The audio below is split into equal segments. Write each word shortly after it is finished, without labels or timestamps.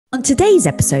On today's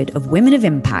episode of Women of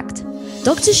Impact,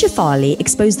 Dr. Shefali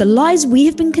exposed the lies we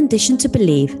have been conditioned to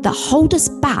believe that hold us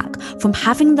back from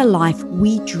having the life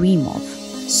we dream of.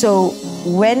 So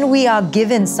when we are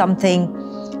given something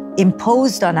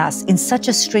imposed on us in such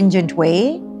a stringent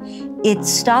way, it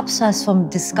stops us from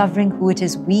discovering who it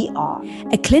is we are.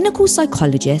 A clinical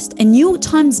psychologist, a New York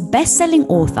Times best-selling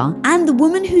author, and the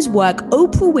woman whose work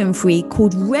Oprah Winfrey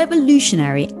called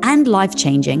revolutionary and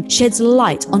life-changing, sheds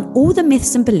light on all the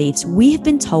myths and beliefs we have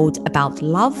been told about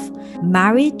love,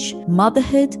 marriage,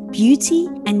 motherhood, beauty,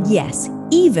 and yes,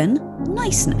 even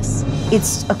niceness.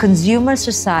 It's a consumer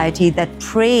society that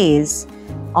preys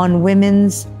on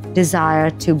women's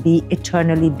desire to be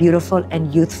eternally beautiful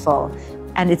and youthful.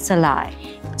 And it's a lie.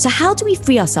 So how do we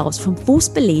free ourselves from false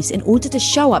beliefs in order to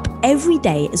show up every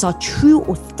day as our true,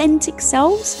 authentic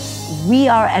selves? We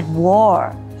are at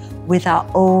war with our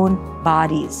own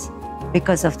bodies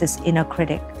because of this inner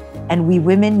critic. And we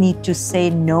women need to say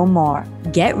no more.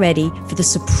 Get ready for the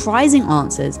surprising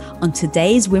answers on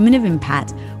today's Women of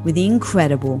Impact with the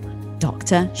incredible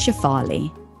Dr.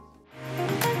 Shefali.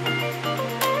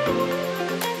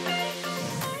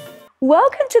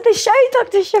 Welcome to the show,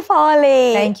 Dr.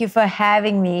 Shefali. Thank you for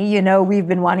having me. You know, we've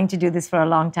been wanting to do this for a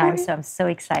long time, so I'm so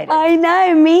excited. I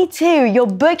know, me too. Your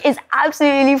book is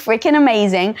absolutely freaking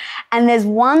amazing. And there's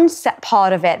one set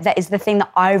part of it that is the thing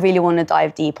that I really want to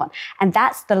dive deep on. And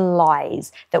that's the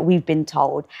lies that we've been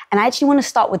told. And I actually want to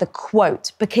start with a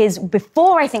quote, because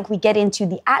before I think we get into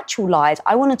the actual lies,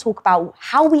 I want to talk about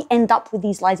how we end up with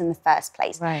these lies in the first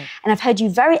place. Right. And I've heard you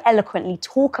very eloquently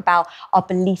talk about our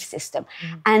belief system.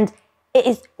 And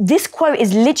this quote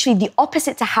is literally the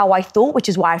opposite to how I thought, which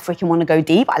is why I freaking want to go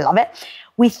deep. I love it.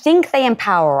 We think they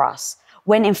empower us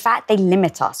when in fact they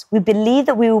limit us. We believe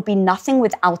that we will be nothing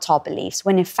without our beliefs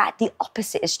when in fact the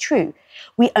opposite is true.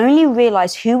 We only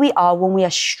realize who we are when we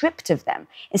are stripped of them.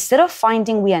 Instead of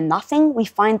finding we are nothing, we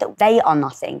find that they are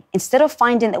nothing. Instead of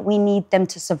finding that we need them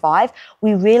to survive,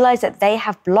 we realize that they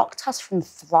have blocked us from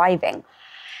thriving.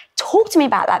 Talk to me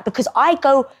about that, because I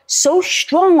go so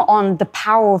strong on the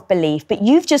power of belief, but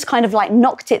you've just kind of like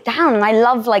knocked it down, and I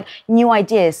love like new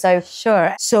ideas. So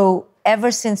sure. So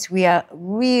ever since we are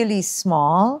really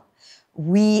small,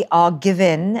 we are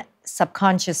given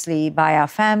subconsciously by our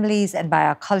families and by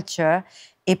our culture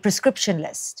a prescription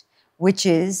list, which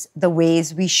is the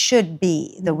ways we should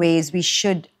be, the ways we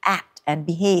should act and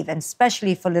behave, and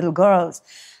especially for little girls,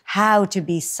 how to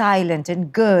be silent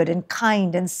and good and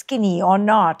kind and skinny or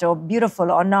not, or beautiful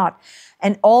or not.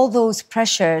 And all those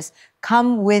pressures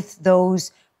come with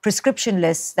those prescription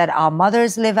lists that our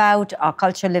mothers live out, our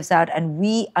culture lives out, and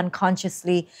we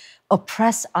unconsciously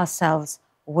oppress ourselves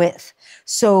with.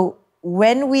 So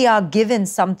when we are given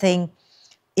something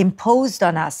imposed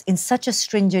on us in such a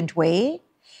stringent way,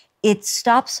 it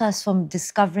stops us from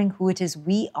discovering who it is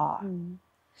we are.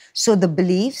 So the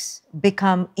beliefs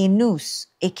become a noose,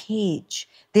 a cage.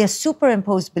 They are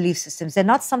superimposed belief systems. They're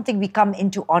not something we come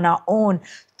into on our own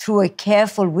through a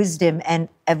careful wisdom and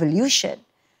evolution.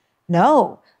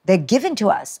 No, they're given to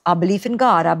us. Our belief in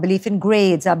God, our belief in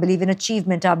grades, our belief in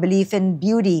achievement, our belief in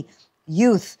beauty,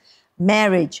 youth,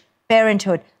 marriage,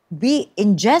 parenthood. We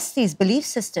ingest these belief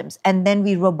systems and then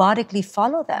we robotically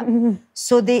follow them.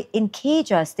 So they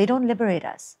encage us, they don't liberate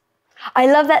us. I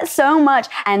love that so much.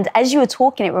 And as you were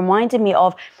talking, it reminded me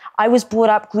of, I was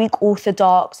brought up Greek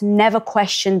Orthodox, never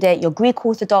questioned it. You're Greek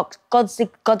Orthodox,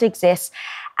 God exists.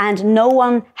 And no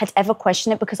one had ever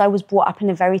questioned it because I was brought up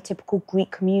in a very typical Greek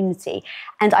community.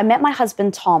 And I met my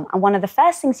husband, Tom, and one of the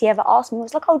first things he ever asked me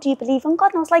was like, oh, do you believe in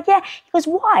God? And I was like, yeah. He goes,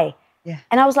 why? Yeah.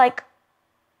 And I was like,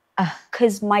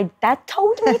 because my dad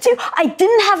told me to. I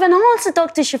didn't have an answer,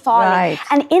 Dr. Shefali. Right.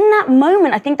 And in that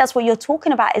moment, I think that's what you're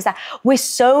talking about, is that we're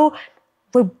so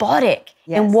robotic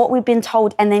in what we've been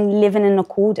told and then living in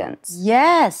accordance.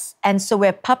 Yes. And so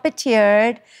we're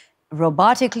puppeteered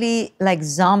robotically like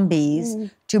zombies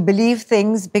to believe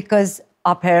things because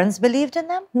our parents believed in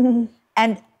them.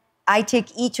 And I take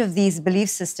each of these belief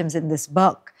systems in this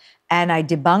book and I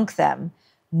debunk them,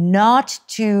 not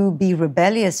to be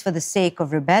rebellious for the sake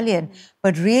of rebellion,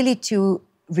 but really to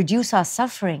reduce our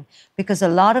suffering, because a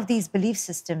lot of these belief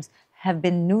systems have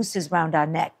been nooses around our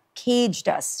neck, caged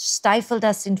us, stifled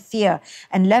us in fear,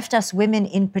 and left us women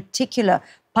in particular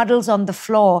puddles on the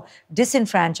floor,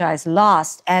 disenfranchised,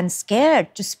 lost, and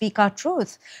scared to speak our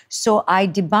truth. So I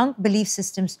debunk belief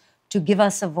systems to give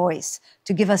us a voice,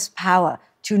 to give us power,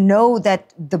 to know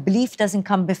that the belief doesn't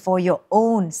come before your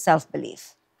own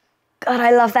self-belief. God,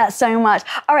 I love that so much.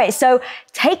 All right, so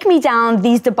take me down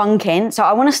these debunking. So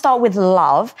I want to start with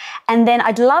love, and then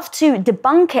I'd love to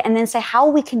debunk it and then say how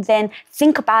we can then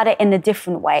think about it in a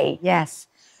different way. Yes.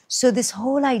 So this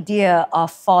whole idea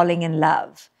of falling in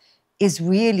love is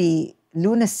really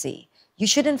lunacy. You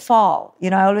shouldn't fall. You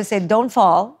know, I always say, don't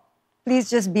fall. Please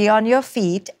just be on your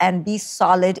feet and be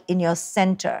solid in your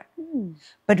center.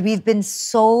 But we've been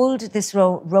sold this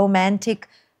romantic,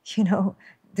 you know,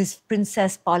 this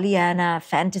Princess Pollyanna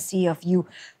fantasy of you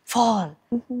fall.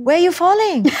 Where are you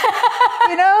falling?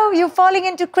 You know, you're falling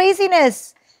into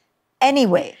craziness.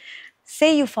 Anyway,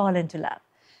 say you fall into love.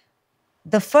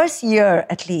 The first year,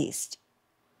 at least,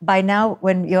 by now,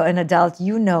 when you're an adult,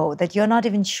 you know that you're not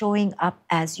even showing up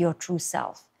as your true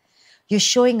self. You're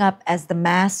showing up as the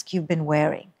mask you've been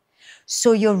wearing.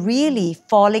 So you're really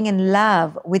falling in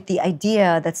love with the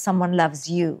idea that someone loves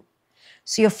you.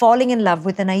 So you're falling in love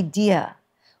with an idea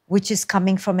which is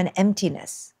coming from an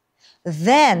emptiness.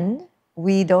 Then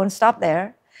we don't stop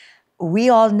there. We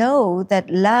all know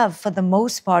that love, for the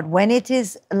most part, when it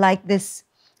is like this,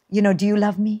 you know, do you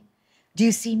love me? Do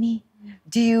you see me?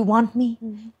 Do you want me?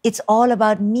 It's all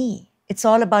about me. It's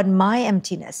all about my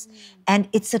emptiness. And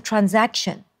it's a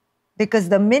transaction. Because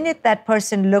the minute that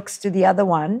person looks to the other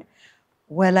one,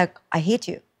 we're like, I hate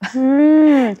you.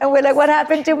 And we're like, what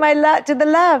happened to to the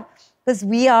love? Because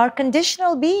we are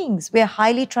conditional beings. We are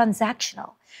highly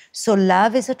transactional. So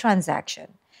love is a transaction.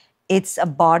 It's a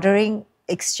bartering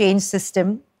exchange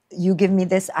system. You give me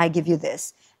this, I give you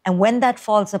this. And when that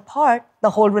falls apart, the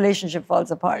whole relationship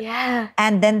falls apart. Yeah.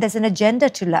 And then there's an agenda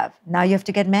to love. Now you have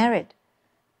to get married,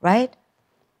 right?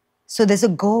 So there's a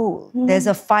goal. There's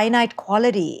a finite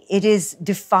quality. It is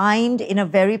defined in a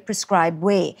very prescribed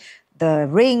way. The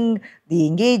ring, the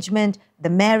engagement,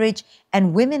 the marriage.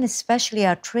 And women especially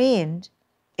are trained,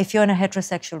 if you're in a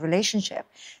heterosexual relationship,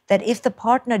 that if the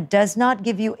partner does not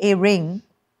give you a ring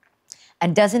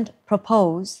and doesn't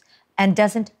propose and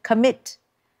doesn't commit,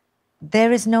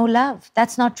 there is no love.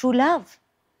 That's not true love.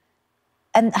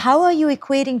 And how are you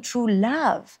equating true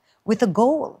love with a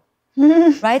goal?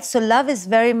 Right? So love is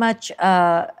very much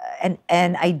an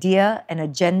idea, an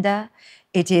agenda.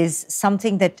 It is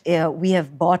something that we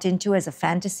have bought into as a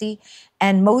fantasy.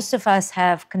 And most of us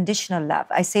have conditional love.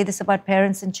 I say this about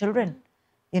parents and children.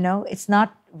 You know, it's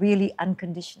not really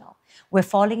unconditional. We're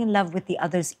falling in love with the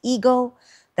other's ego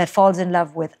that falls in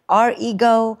love with our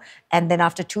ego. And then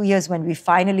after 2 years, when we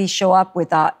finally show up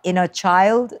with our inner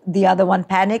child, the other one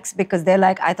panics because they're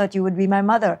like, I thought you would be my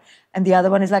mother. And the other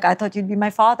one is like, I thought you'd be my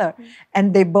father.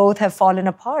 And they both have fallen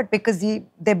apart because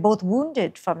they're both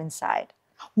wounded from inside.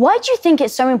 Why do you think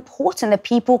it's so important that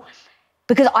people,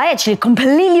 because I actually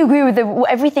completely agree with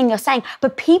everything you're saying,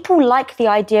 but people like the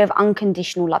idea of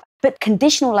unconditional love. But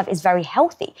conditional love is very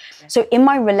healthy. Yeah. So in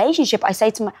my relationship, I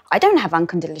say to I don't have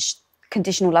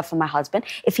unconditional love for my husband.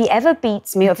 If he ever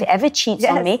beats me or if he ever cheats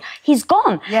on me, he's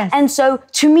gone. Yes. And so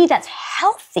to me, that's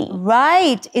healthy.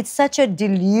 Right. It's such a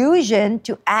delusion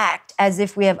to act as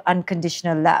if we have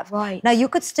unconditional love. Right. Now, you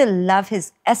could still love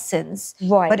his essence,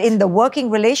 right, but in the working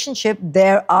relationship,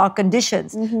 there are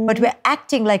conditions. But we're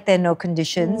acting like there are no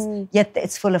conditions, yet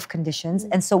it's full of conditions.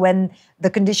 And so when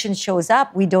the condition shows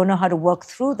up, we don't know how to work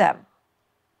through them.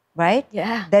 Right?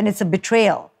 Yeah. Then it's a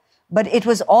betrayal. But it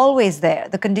was always there.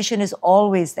 The condition is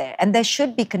always there. And there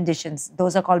should be conditions.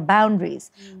 Those are called boundaries.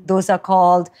 Those are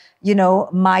called, you know,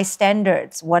 my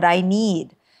standards, what I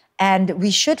need. And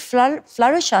we should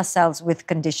flourish ourselves with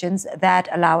conditions that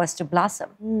allow us to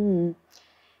blossom.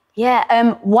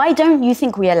 Yeah. Why don't you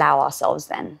think we allow ourselves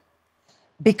then?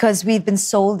 Because we've been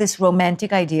sold this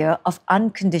romantic idea of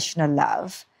unconditional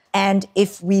love. And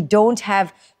if we don't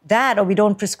have that or we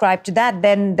don't prescribe to that,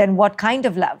 then what kind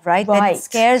of love, right? Then it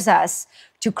scares us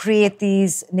to create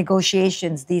these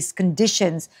negotiations, these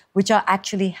conditions, which are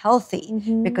actually healthy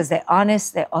because they're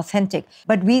honest, they're authentic.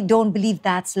 But we don't believe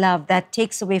that's love. That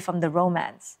takes away from the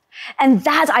romance. And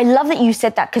I love that you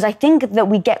said that because I think that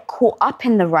we get caught up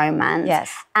in the romance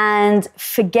and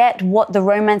forget what the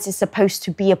romance is supposed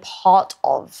to be a part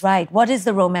of. Right. What is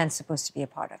the romance supposed to be a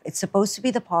part of? It's supposed to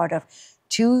be the part of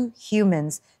two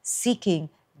humans seeking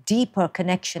deeper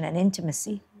connection and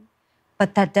intimacy.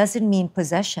 But that doesn't mean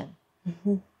possession,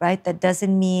 right? That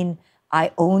doesn't mean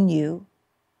I own you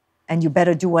and you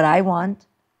better do what I want.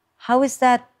 How is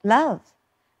that love,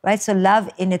 right? So love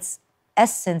in its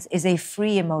essence is a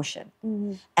free emotion.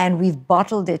 And we've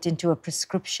bottled it into a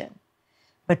prescription.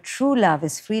 But true love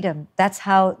is freedom. That's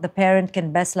how the parent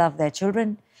can best love their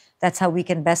children. That's how we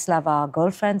can best love our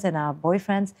girlfriends and our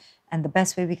boyfriends. And the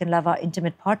best way we can love our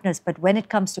intimate partners. But when it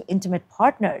comes to intimate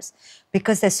partners,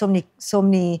 because there's so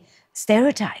many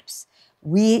stereotypes,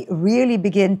 we really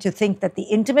begin to think that the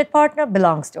intimate partner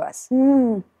belongs to us.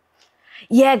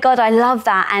 Yeah, God, I love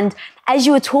that. And as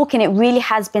you were talking, it really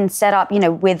has been set up, you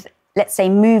know, with let's say,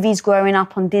 movies growing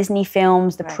up on Disney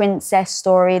films, the princess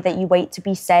story that you wait to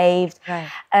be saved.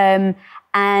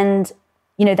 And,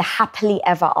 you know, the happily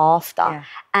ever after.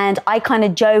 And I kind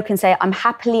of joke and say, I'm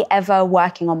happily ever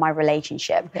working on my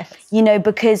relationship. You know,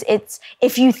 because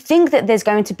if you think that there's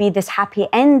going to be this happy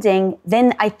ending,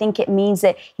 then I think it means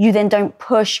that you then don't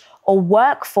push or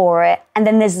work for it. And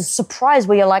then there's a surprise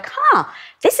where you're like,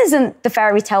 this isn't the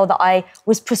fairy tale that I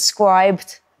was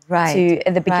prescribed to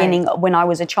at the beginning when I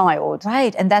was a child.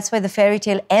 And that's why the fairy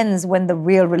tale ends when the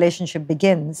real relationship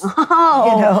begins.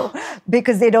 You know,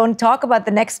 because they don't talk about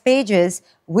the next pages,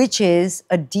 which is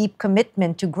a deep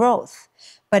commitment to growth.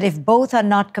 But if both are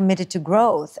not committed to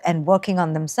growth and working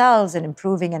on themselves and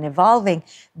improving and evolving,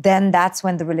 then that's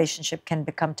when the relationship can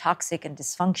become toxic and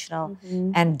dysfunctional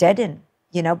and deaden,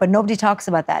 you know, but nobody talks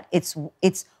about that. It's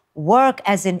work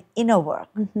as in inner work,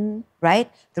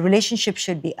 right? The relationship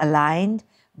should be aligned.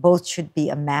 Both should be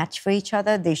a match for each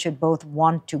other. They should both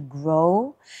want to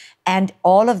grow. And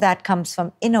all of that comes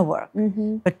from inner work.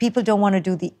 But people don't want to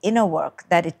do the inner work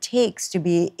that it takes to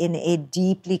be in a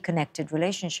deeply connected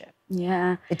relationship.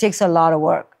 It takes a lot of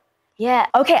work.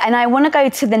 Okay, and I want to go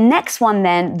to the next one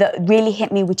then that really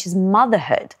hit me, which is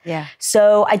motherhood.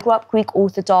 So I grew up Greek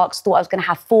Orthodox, thought I was going to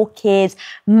have 4 kids,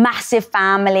 massive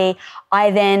family.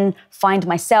 I then find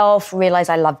myself, realize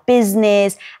I love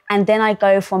business. And then I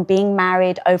go from being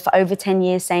married for over 10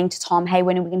 years saying to Tom, hey,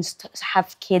 when are we going to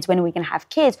have kids? When are we going to have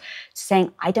kids? To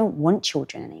saying, I don't want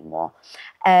children anymore.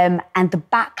 And the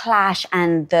backlash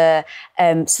and the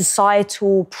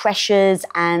societal pressures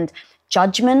and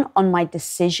judgment on my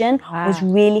decision was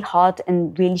really hard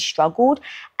and really struggled.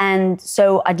 And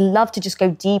so I'd love to just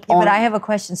go deep on... But I have a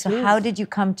question. So how did you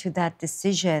come to that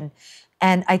decision?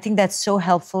 And I think that's so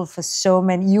helpful for so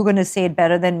many. You're going to say it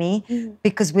better than me,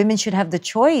 because women should have the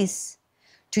choice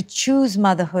to choose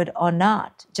motherhood or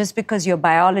not. Just because your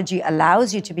biology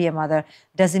allows you to be a mother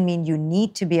doesn't mean you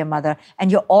need to be a mother.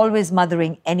 And you're always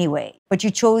mothering anyway. But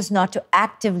you chose not to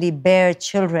actively bear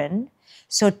children.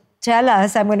 So tell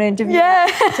us, I'm going to interview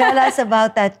you. Tell us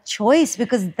about that choice,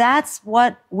 because that's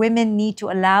what women need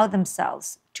to allow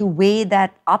themselves, to weigh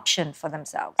that option for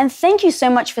themselves. And thank you so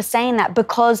much for saying that,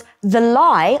 because the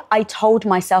lie I told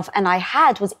myself and I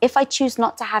had was, if I choose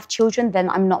not to have children,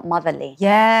 then I'm not motherly.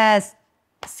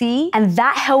 See? And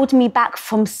that held me back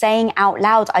from saying out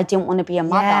loud I didn't want to be a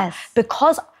mother,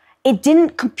 because it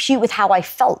didn't compute with how I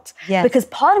felt. Because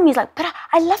part of me is like, but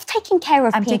I love taking care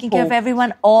of people. I'm taking care of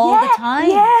everyone all the time.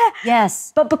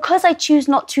 But because I choose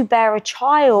not to bear a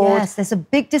child... there's a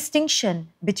big distinction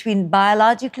between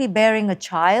biologically bearing a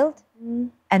child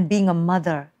and being a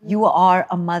mother. You are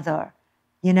a mother,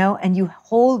 you know, and you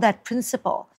hold that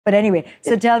principle. But anyway,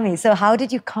 so tell me, so how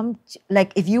did you come to,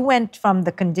 like, if you went from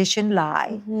the conditioned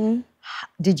lie,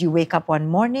 did you wake up one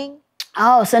morning?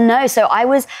 So I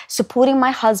was supporting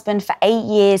my husband for 8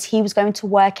 years. He was going to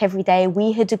work every day.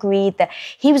 We had agreed that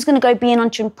he was going to go be an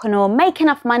entrepreneur, make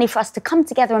enough money for us to come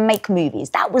together and make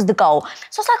movies. That was the goal.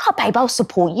 So I was like, oh, babe, I'll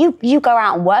support you. You go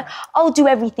out and work. I'll do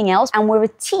everything else. And we're a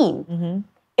team.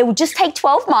 It would just take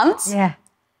 12 months.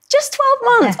 Just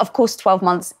 12 months. Of course, 12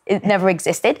 months, it never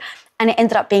existed. And it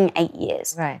ended up being 8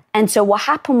 years. And so what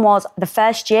happened was, the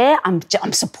first year, I'm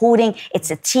supporting.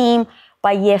 It's a team.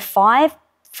 By year 5,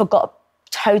 forgot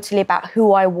totally about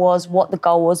who I was, what the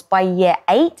goal was. By year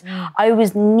 8, I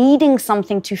was needing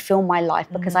something to fill my life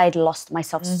because I had lost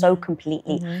myself so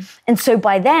completely. And so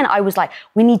by then I was like,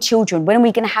 we need children. When are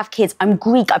we going to have kids? I'm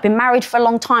Greek. I've been married for a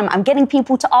long time. I'm getting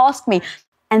people to ask me.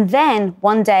 And then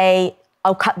one day,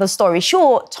 I'll cut the story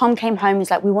short, Tom came home. He's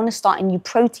like, we want to start a new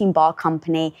protein bar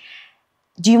company.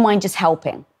 Do you mind just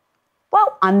helping?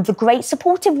 Well, I'm the great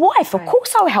supportive wife. Of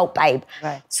course I'll help, babe.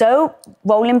 So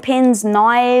rolling pins,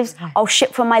 knives, I'll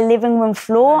ship from my living room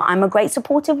floor. I'm a great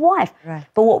supportive wife.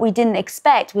 But what we didn't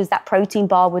expect was that protein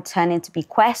bar would turn into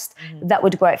Bequest. That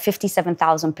would grow at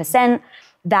 57,000%.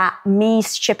 That me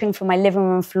shipping from my living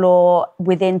room floor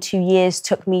within 2 years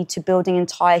took me to building an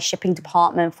entire shipping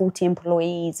department, 40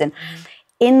 employees. And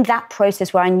in that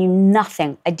process where I knew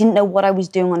nothing, I didn't know what I was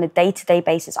doing on a day-to-day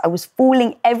basis. I was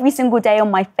falling every single day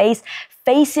on my face,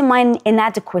 facing my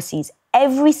inadequacies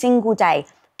every single day.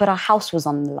 But our house was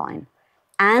on the line.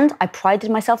 And I prided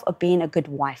myself of being a good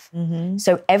wife.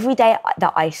 So every day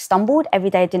that I stumbled, every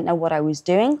day I didn't know what I was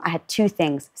doing, I had 2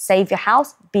 things. Save your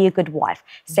house, be a good wife.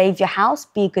 Save your house,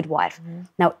 be a good wife.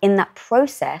 Now, in that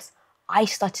process, I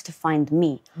started to find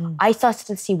me. I started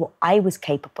to see what I was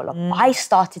capable of. I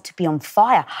started to be on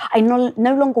fire. I no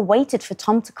longer waited for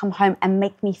Tom to come home and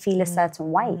make me feel a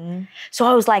certain way. So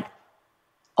I was like,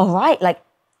 all right, like,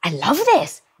 I love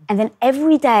this. And then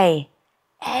every day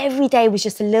every day was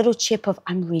just a little chip of,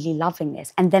 I'm really loving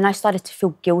this. And then I started to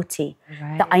feel guilty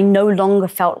that I no longer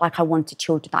felt like I wanted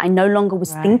children, that I no longer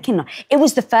was thinking. It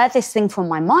was the furthest thing from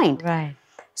my mind.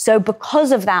 So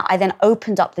because of that, I then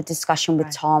opened up the discussion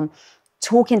with Tom,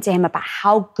 talking to him about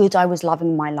how good I was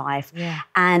loving my life.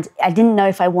 And I didn't know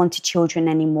if I wanted children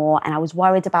anymore. And I was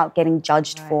worried about getting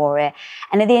judged for it.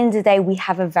 And at the end of the day, we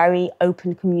have a very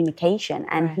open communication.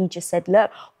 And he just said, look,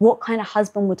 what kind of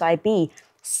husband would I be?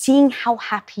 Seeing how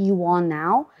happy you are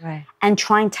now and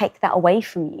try and take that away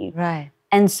from you.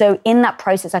 And so in that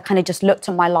process, I kind of just looked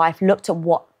at my life, looked at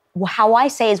how I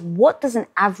say is, what does an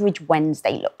average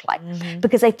Wednesday look like?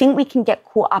 Because I think we can get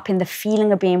caught up in the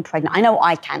feeling of being pregnant. I know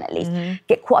I can at least.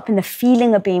 Get caught up in the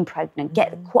feeling of being pregnant.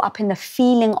 Get caught up in the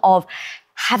feeling of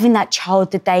having that child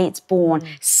the day it's born,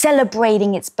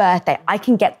 celebrating its birthday. I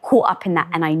can get caught up in that,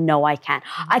 and I know I can.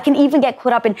 I can even get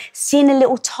caught up in seeing a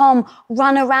little Tom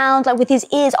run around like with his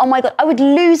ears. Oh my God, I would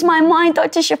lose my mind,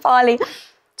 Dr. Shefali.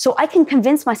 So I can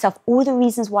convince myself all the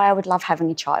reasons why I would love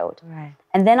having a child.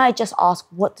 And then I just ask,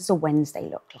 what does a Wednesday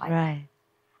look like?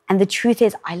 And the truth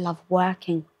is, I love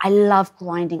working. I love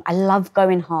grinding. I love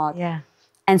going hard.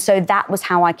 And so that was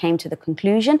how I came to the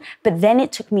conclusion. But then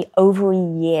it took me over a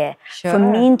year for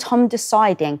me and Tom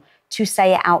deciding to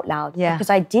say it out loud. Because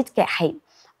I did get hate.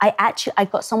 I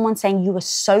got someone saying, you were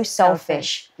so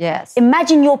selfish.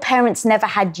 Imagine your parents never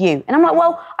had you. And I'm like,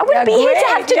 well, I wouldn't be here to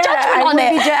have to judgment on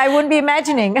it. I wouldn't be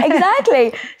imagining.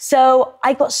 Exactly. So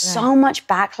I got so much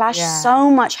backlash,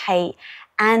 so much hate.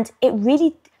 And it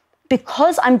really,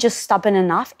 because I'm just stubborn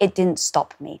enough, it didn't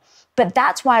stop me. But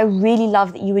that's why I really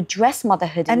love that you address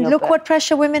motherhood in your book. And look what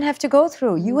pressure women have to go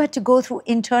through. You had to go through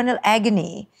internal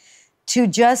agony to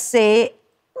just say,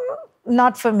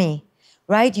 not for me,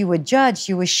 right? You were judged,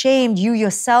 you were shamed, you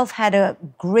yourself had a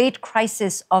great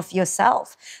crisis of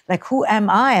yourself. Like, who am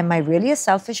I? Am I really a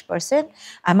selfish person?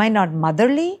 Am I not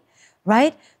motherly,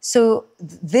 right? So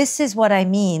this is what I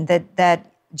mean,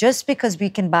 that just because we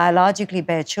can biologically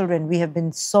bear children, we have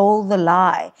been sold the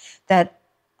lie that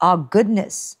our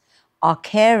goodness, our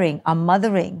caring, our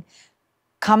mothering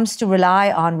comes to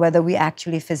rely on whether we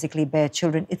actually physically bear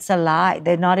children. It's a lie.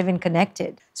 They're not even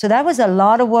connected. So that was a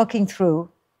lot of working through.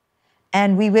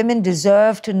 And we women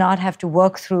deserve to not have to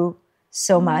work through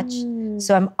so much.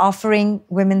 So I'm offering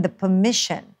women the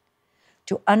permission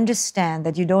to understand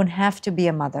that you don't have to be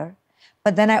a mother.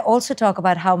 But then I also talk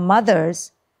about how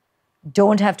mothers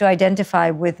don't have to identify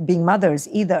with being mothers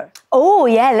either. Oh,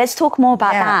 yeah, let's talk more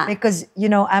about that. Because, you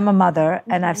know, I'm a mother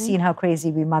and I've seen how crazy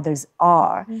we mothers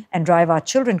are and drive our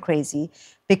children crazy,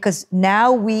 because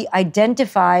now we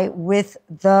identify with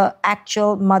the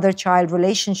actual mother-child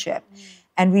relationship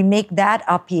and we make that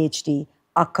our PhD,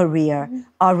 our career,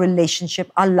 our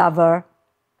relationship, our lover.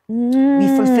 We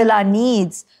fulfill our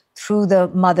needs through the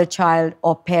mother-child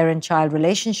or parent-child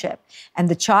relationship. And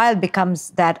the child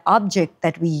becomes that object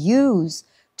that we use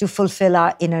to fulfill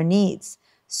our inner needs.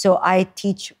 So I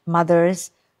teach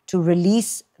mothers to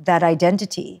release that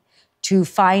identity, to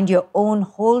find your own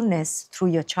wholeness through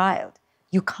your child.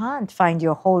 You can't find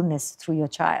your wholeness through your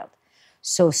child.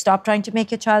 So stop trying to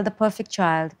make your child the perfect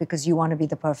child because you want to be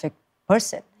the perfect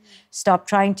person. Stop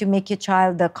trying to make your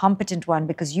child the competent one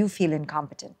because you feel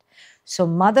incompetent. So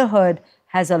motherhood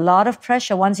has a lot of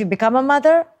pressure. Once you become a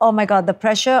mother, oh my God, the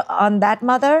pressure on that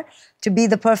mother to be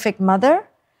the perfect mother,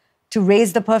 to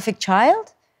raise the perfect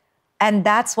child. And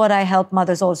that's what I help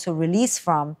mothers also release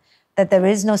from, that there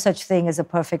is no such thing as a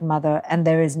perfect mother and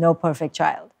there is no perfect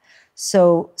child.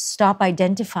 So stop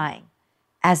identifying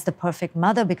as the perfect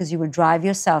mother because you will drive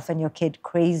yourself and your kid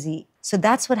crazy. So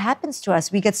that's what happens to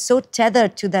us. We get so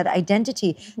tethered to that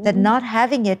identity that not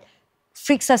having it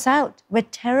freaks us out. We're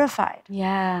terrified.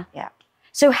 Yeah.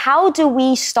 So how do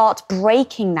we start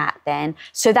breaking that then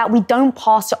so that we don't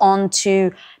pass it on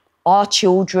to our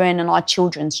children and our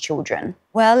children's children?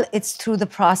 Well, it's through the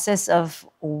process of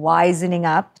wisening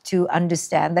up to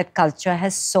understand that culture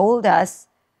has sold us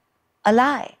a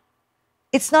lie.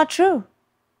 It's not true.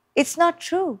 It's not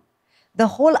true. The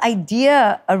whole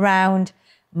idea around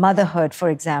motherhood, for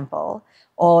example,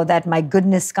 or that my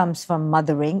goodness comes from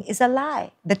mothering is a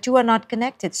lie. The two are not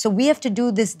connected. So we have to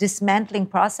do this dismantling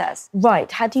process.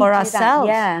 Right. How do you for do ourselves.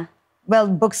 that? Yeah. Well,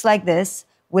 books like this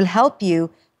will help you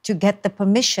to get the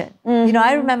permission. You know,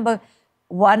 I remember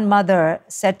one mother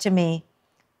said to me,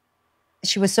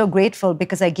 she was so grateful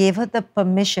because I gave her the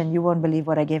permission, you won't believe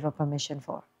what I gave her permission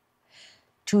for,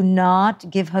 to not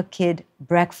give her kid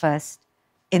breakfast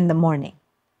in the morning.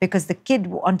 Because the kid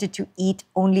wanted to eat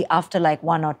only after like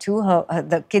 1 or 2.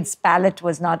 The kid's palate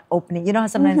was not opening. You know how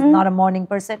sometimes not a morning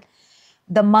person?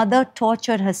 The mother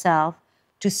tortured herself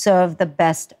to serve the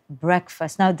best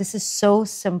breakfast. Now, this is so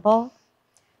simple.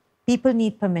 People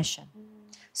need permission.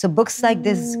 So books like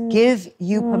this give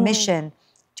you permission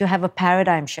to have a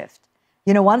paradigm shift.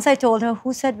 You know, once I told her,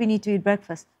 who said we need to eat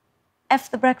breakfast? F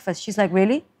the breakfast. She's like,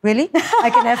 really? Really? I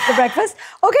can F the breakfast?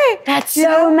 Okay. That's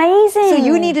so amazing. So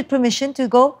you needed permission to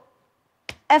go,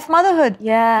 F motherhood.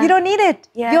 Yeah. You don't need it.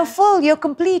 Yeah. You're full, you're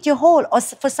complete, you're whole. Or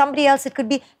for somebody else, it could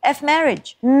be F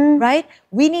marriage, right?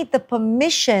 We need the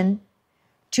permission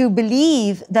to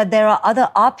believe that there are other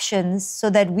options so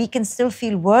that we can still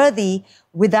feel worthy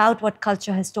without what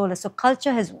culture has told us. So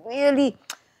culture has really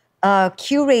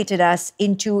curated us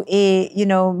into a,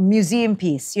 museum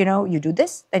piece. You do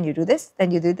this, then you do this,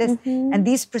 then you do this. And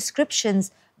these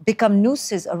prescriptions become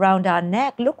nooses around our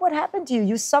neck. Look what happened to you.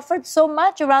 You suffered so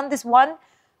much around this one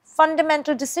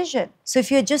fundamental decision. So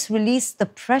if you had just released the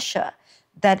pressure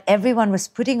that everyone was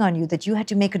putting on you, that you had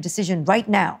to make a decision right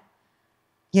now,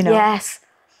 Yes.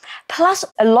 Plus,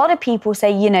 a lot of people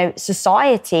say,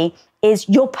 society is,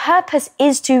 your purpose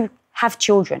is to have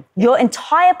children. Your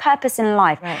entire purpose in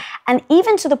life. Right. And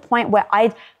even to the point where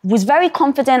I was very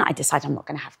confident, I decided I'm not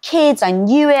going to have kids. I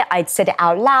knew it. I'd said it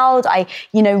out loud. I,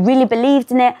 really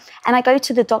believed in it. And I go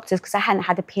to the doctors because I hadn't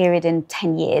had a period in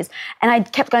 10 years. And I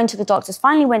kept going to the doctors.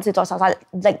 Finally went to the doctors. I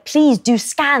was like, please do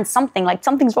scan something. Like,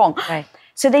 something's wrong. Right.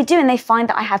 So they do, and they find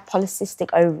that I have polycystic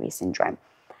ovary syndrome.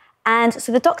 And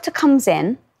so the doctor comes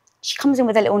in. She comes in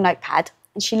with a little notepad,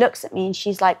 and she looks at me, and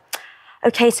she's like,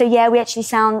 okay, so yeah, we actually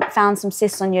found some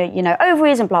cysts on your,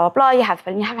 ovaries and blah, blah, blah. You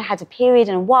haven't had a period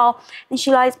in a while. And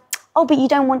she like, oh, but you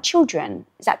don't want children.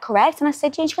 Is that correct? And I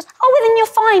said, yeah. And she goes, oh, well, then you're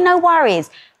fine. No worries.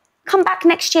 Come back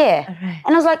next year. Right.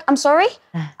 And I was like, I'm sorry?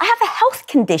 I have a health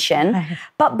condition,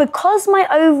 but because my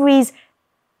ovaries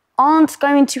aren't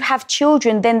going to have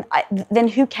children, then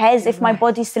who cares if my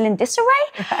body's still in disarray?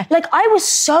 Right. Like, I was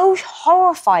so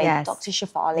horrified, Yes. Dr.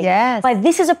 Shefali. Yes. Like,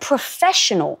 this is a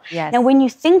professional. Yes. Now, when you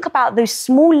think about those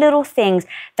small little things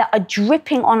that are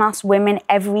dripping on us women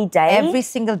every day. Every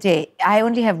single day. I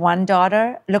only have one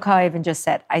daughter. Look how I even just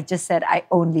said. I just said I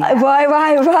only have.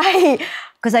 Right.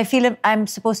 Because I feel I'm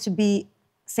supposed to be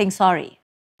saying sorry.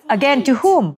 Again, to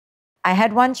whom? I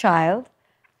had one child.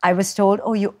 I was told,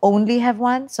 oh, you only have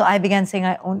one? So I began saying,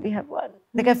 I only have one.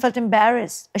 Like, I felt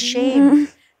embarrassed,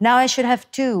 ashamed. Now I should have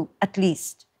two, at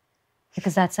least,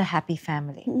 because that's a happy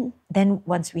family. Then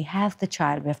once we have the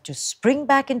child, we have to spring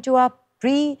back into our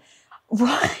pre-natal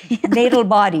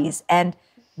bodies. And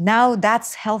now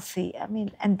that's healthy.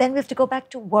 And then we have to go back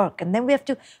to work. And then we have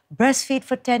to breastfeed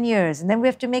for 10 years. And then we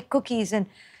have to make cookies and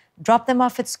drop them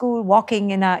off at school,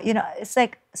 walking in it's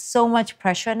like so much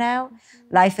pressure now.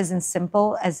 Life isn't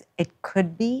simple as it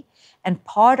could be. And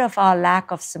part of our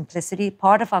lack of simplicity,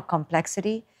 part of our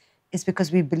complexity is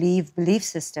because we believe belief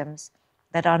systems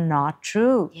that are not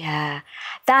true. Yeah,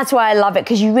 that's why I love it,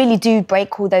 because you really do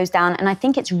break all those down. And I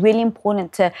think it's really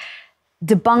important to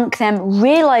debunk them,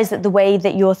 realize that the way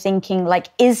that you're thinking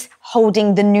is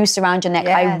holding the noose around your neck.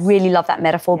 Yes. I really love that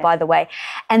metaphor, by the way.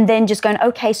 And then just going,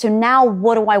 okay, so now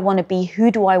what do I want to be? Who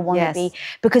do I want to be?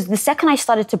 Because the second I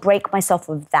started to break myself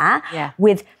of that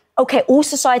with, okay, all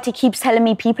society keeps telling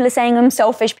me, people are saying I'm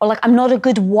selfish, or I'm not a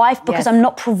good wife because I'm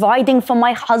not providing for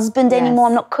my husband anymore.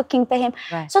 I'm not cooking for him.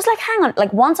 Right. So I was like, hang on.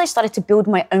 Once I started to build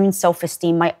my own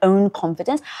self-esteem, my own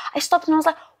confidence, I stopped and I was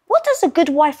like, what does a good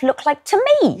wife look like to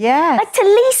me? Yes. To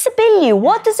Lisa Bilyeu,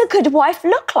 what does a good wife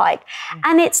look like?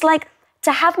 And it's like,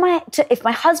 if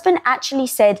my husband actually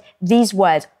said these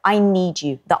words, I need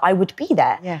you, that I would be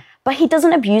there. Yeah. But he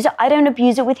doesn't abuse it. I don't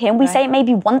abuse it with him. We say it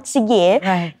maybe once a year,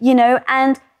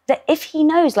 and that if he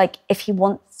knows, if he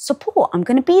wants support, I'm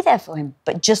going to be there for him.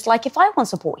 But just like if I want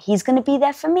support, he's going to be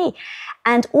there for me.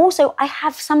 And also, I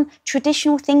have some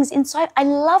traditional things inside. I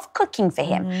love cooking for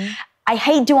him. I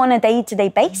hate doing on a day-to-day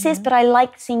basis, but I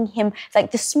like seeing him,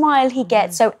 the smile he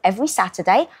gets. So every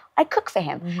Saturday, I cook for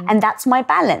him. And that's my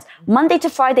balance. Monday to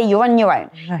Friday, you're on your own.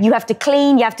 You have to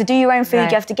clean, you have to do your own food,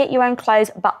 you have to get your own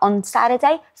clothes. But on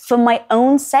Saturday, for my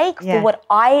own sake, for what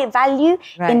I value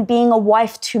in being a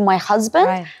wife to my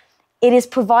husband, it is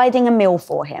providing a meal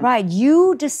for him. Right.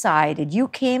 You decided, you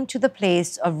came to the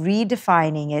place of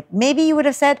redefining it. Maybe you would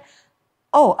have said,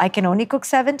 oh, I can only cook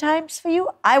 7 times for you.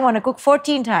 I want to cook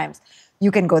 14 times. You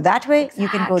can go that way, you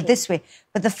can go this way.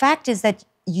 But the fact is that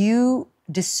you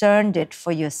discerned it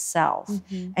for yourself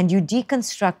and you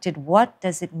deconstructed, what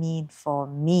does it mean for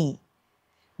me?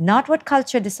 Not what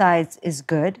culture decides is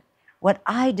good. What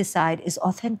I decide is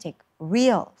authentic,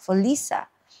 real for Lisa.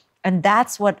 And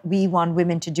that's what we want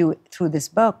women to do through this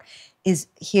book, is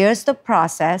here's the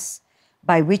process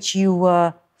by which you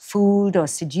were fooled or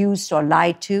seduced or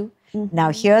lied to. Now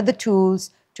here are the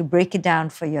tools to break it down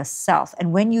for yourself.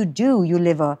 And when you do, you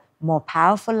live a more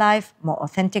powerful life, more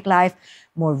authentic life,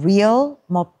 more real,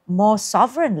 more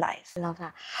sovereign life. I love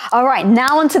that. All right,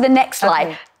 now on to the next slide.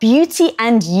 Okay. Beauty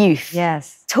and youth.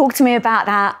 Yes. Talk to me about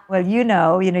that. Well, you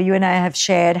know, you and I have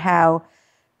shared how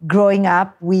growing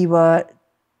up, we were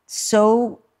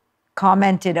so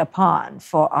commented upon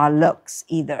for our looks.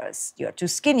 Either you're too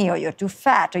skinny, or you're too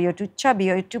fat, or you're too chubby,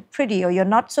 or you're too pretty, or you're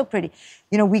not so pretty.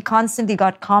 We constantly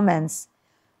got comments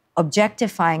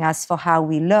objectifying us for how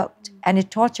we looked, and it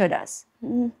tortured us.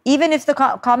 Even if the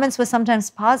comments were sometimes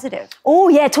positive. Oh,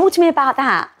 yeah, talk to me about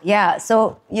that. Yeah,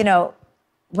 so,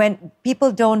 when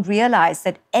people don't realize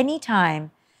that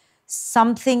anytime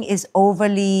something is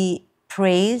overly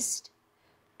praised,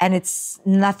 and it's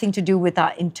nothing to do with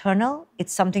our internal,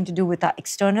 it's something to do with our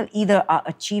external, either our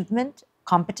achievement,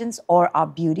 competence, or our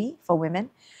beauty, for women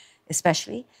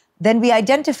especially, then we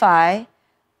identify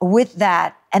with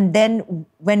that. And then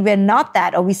when we're not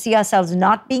that, or we see ourselves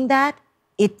not being that,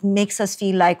 it makes us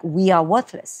feel like we are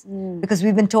worthless. Because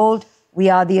we've been told we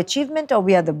are the achievement or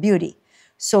we are the beauty.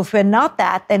 So if we're not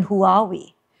that, then who are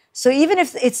we? So even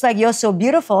if it's like, you're so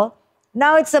beautiful,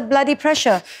 now it's a bloody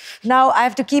pressure. Now I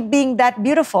have to keep being that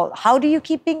beautiful. How do you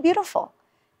keep being beautiful?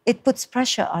 It puts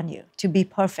pressure on you to be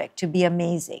perfect, to be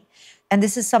amazing. And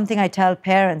this is something I tell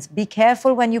parents. Be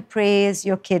careful when you praise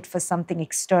your kid for something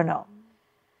external,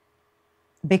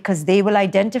 because they will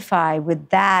identify with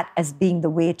that as being the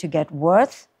way to get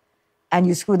worth, and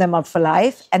you screw them up for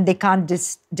life, and they can't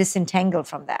disentangle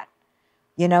from that.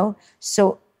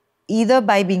 So either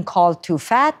by being called too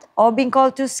fat or being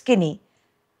called too skinny,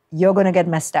 you're going to get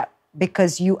messed up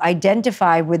because you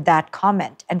identify with that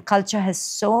comment. And culture has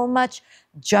so much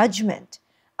judgment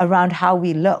around how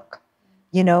we look.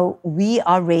 We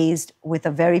are raised with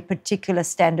a very particular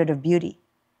standard of beauty.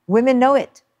 Women know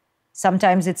it.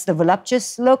 Sometimes it's the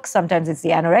voluptuous look, sometimes it's the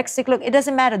anorexic look. It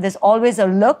doesn't matter. There's always a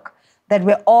look that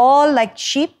we're all like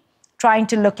sheep trying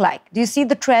to look like. Do you see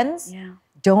the trends? Yeah.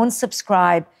 Don't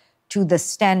subscribe to the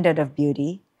standard of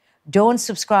beauty. Don't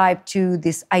subscribe to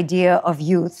this idea of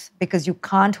youth, because you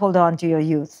can't hold on to your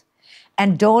youth.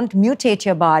 And don't mutate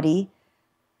your body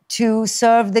to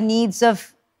serve the needs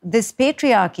of this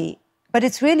patriarchy. But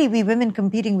it's really we women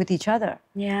competing with each other.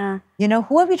 Yeah.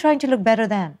 Who are we trying to look better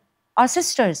than? Our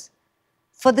sisters.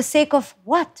 For the sake of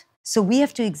what? So we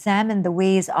have to examine the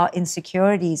ways our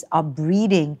insecurities are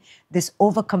breeding this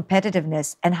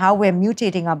over-competitiveness, and how we're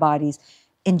mutating our bodies,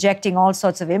 injecting all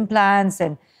sorts of implants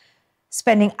and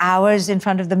spending hours in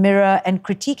front of the mirror and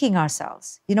critiquing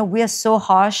ourselves. We are so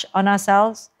harsh on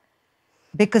ourselves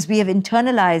because we have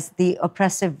internalized the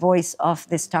oppressive voice of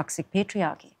this toxic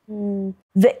patriarchy.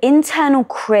 The internal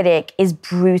critic is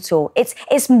brutal. It's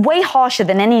way harsher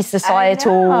than any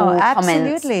societal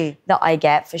comments that I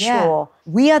get, for sure.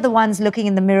 We are the ones looking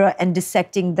in the mirror and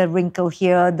dissecting the wrinkle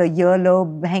here, the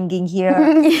earlobe hanging here,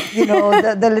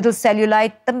 the little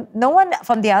cellulite. No one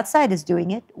from the outside is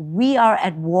doing it. We are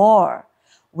at war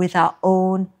with our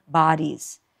own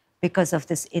bodies because of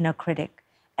this inner critic.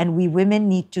 And we women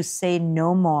need to say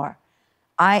no more.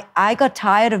 I got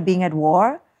tired of being at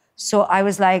war. So I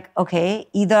was like, okay,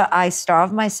 either I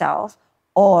starve myself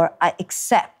or I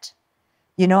accept,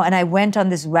 and I went on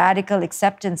this radical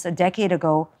acceptance a decade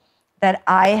ago that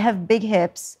I have big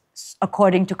hips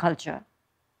according to culture.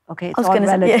 Okay, it's all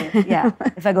relative. Yeah.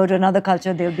 If I go to another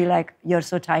culture, they'll be like, you're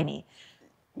so tiny.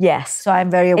 Yes. So I'm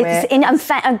very aware.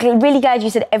 I'm really glad you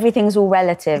said everything's all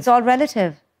relative. It's all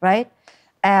relative, right?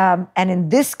 And in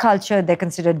this culture, they're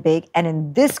considered big. And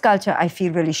in this culture, I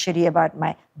feel really shitty about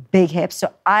my big hips.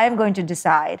 So I'm going to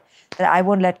decide that I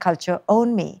won't let culture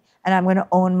own me. And I'm going to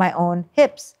own my own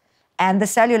hips and the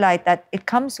cellulite that it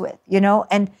comes with,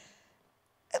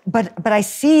 But I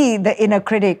see the inner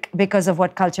critic because of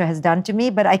what culture has done to me.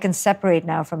 But I can separate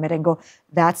now from it and go,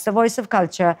 that's the voice of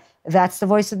culture. That's the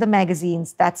voice of the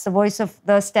magazines. That's the voice of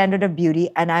the standard of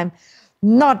beauty. And I'm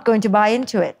not going to buy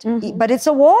into it. Mm-hmm. But it's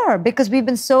a war because we've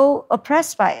been so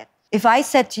oppressed by it. If I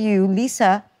said to you,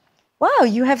 Lisa, wow,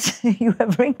 you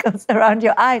have wrinkles around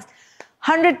your eyes,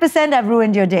 100% I've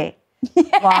ruined your day.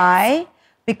 Yes. Why?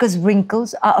 Because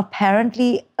wrinkles are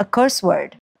apparently a curse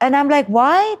word. And I'm like,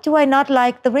 why do I not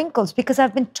like the wrinkles? Because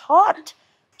I've been taught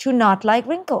to not like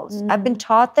wrinkles. I've been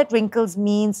taught that wrinkles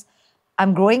means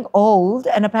I'm growing old,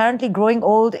 and apparently growing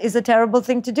old is a terrible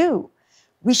thing to do.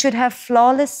 We should have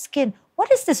flawless skin.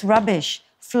 What is this rubbish?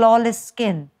 Flawless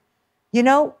skin.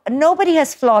 Nobody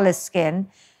has flawless skin.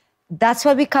 That's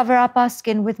why we cover up our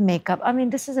skin with makeup. I mean,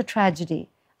 this is a tragedy.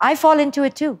 I fall into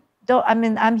it too.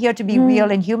 I'm here to be real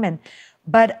and human.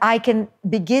 But I can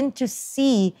begin to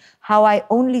see how I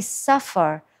only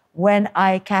suffer when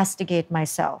I castigate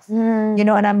myself. You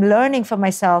know, and I'm learning for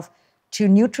myself to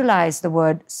neutralize the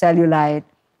word cellulite,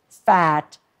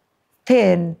 fat,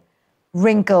 thin,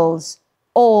 wrinkles,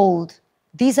 old.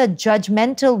 These are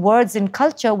judgmental words in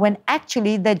culture when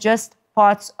actually they're just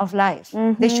parts of life.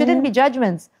 They shouldn't be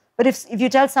judgments. But if you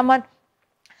tell someone,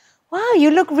 wow, you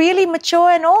look really mature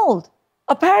and old,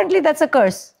 apparently that's a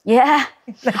curse. Yeah,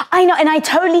 I know. And I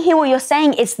totally hear what you're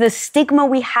saying. It's the stigma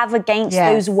we have against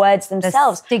those words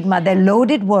themselves. The stigma, they're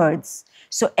loaded words.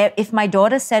 So if my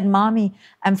daughter said, Mommy,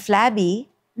 I'm flabby,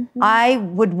 I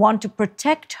would want to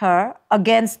protect her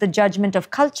against the judgment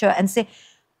of culture and say,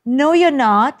 no, you're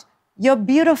not. You're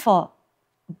beautiful.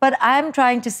 But I'm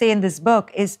trying to say in this book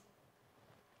is,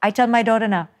 I tell my daughter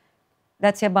now,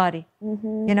 that's your body.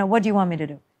 You know, what do you want me to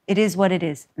do? It is what it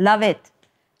is. Love it.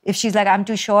 If she's like, I'm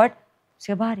too short, it's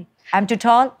your body. I'm too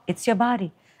tall, it's your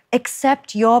body.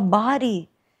 Accept your body.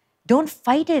 Don't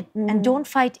fight it and don't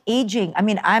fight aging. I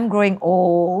mean, I'm growing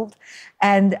old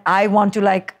and I want to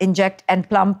like inject and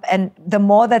plump, and the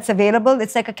more that's available,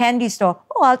 it's like a candy store.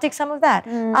 Oh, I'll take some of that.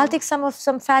 I'll take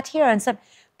some fat here and some.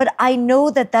 But I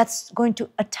know that that's going to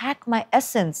attack my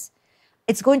essence.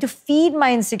 It's going to feed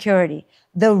my insecurity.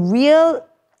 The real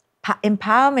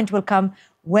empowerment will come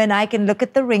when I can look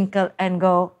at the wrinkle and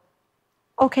go,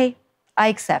 okay, I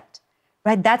accept,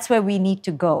 right? That's where we need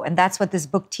to go. And that's what this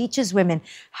book teaches women,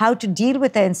 how to deal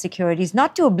with their insecurities,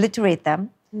 not to obliterate them,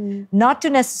 not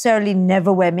to necessarily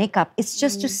never wear makeup. It's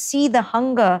just to see the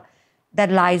hunger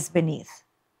that lies beneath.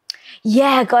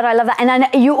 Yeah, God, I love that.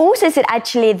 And you also said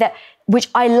actually that, which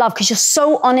I love because you're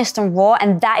so honest and raw,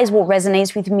 and that is what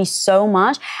resonates with me so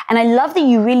much. And I love that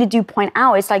you really do point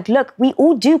out, it's like, look, we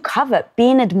all do covet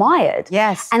being admired.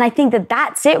 Yes. And I think that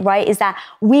that's it, right? Is that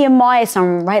we admire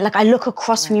someone, right? Like I look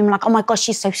across from you and I'm like, oh my gosh,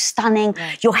 she's so stunning.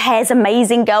 Your hair's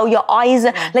amazing, girl. Your eyes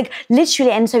are like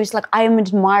literally. And so it's like, I am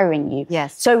admiring you.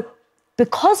 Yes. So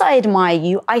because I admire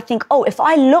you, I think, oh, if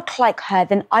I look like her,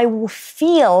 then I will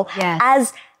feel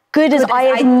as good as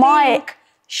I admire.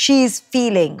 She's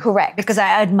feeling. Correct. Because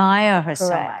I admire her so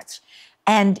much.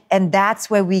 And that's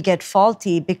where we get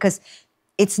faulty, because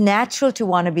it's natural to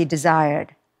want to be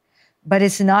desired, but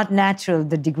it's not natural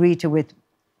the degree to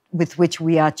with which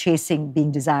we are chasing being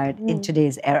desired in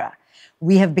today's era.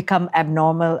 We have become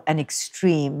abnormal and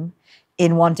extreme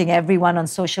in wanting everyone on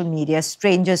social media,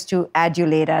 strangers to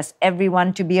adulate us,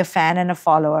 everyone to be a fan and a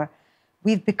follower.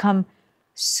 We've become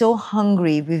so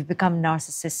hungry, we've become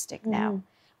narcissistic now.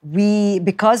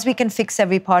 Because we can fix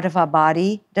every part of our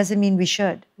body doesn't mean we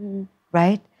should,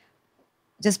 right?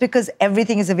 Just because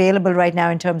everything is available right now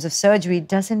in terms of surgery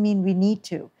doesn't mean we need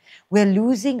to. We're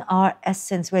losing our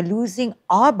essence. We're losing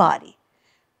our body.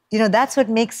 You know, that's what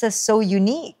makes us so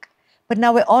unique. But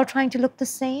now we're all trying to look the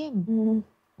same.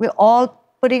 We're all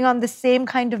putting on the same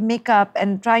kind of makeup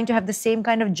and trying to have the same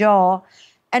kind of jaw.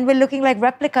 And we're looking like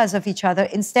replicas of each other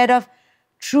instead of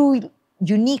true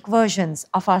unique versions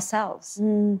of ourselves.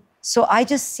 So I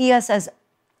just see us as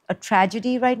a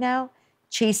tragedy right now,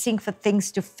 chasing for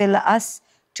things to fill us,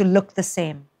 to look the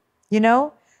same. You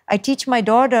know, I teach my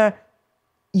daughter,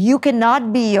 you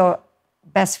cannot be your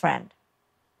best friend,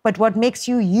 but what makes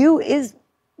you you is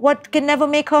what can never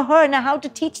make her her. Now, how to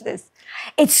teach this?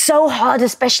 It's so hard,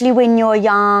 especially when you're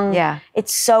young. Yeah.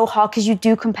 It's so hard because you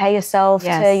do compare yourself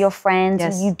to your friends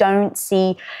and you don't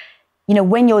see. You know,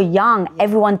 when you're young,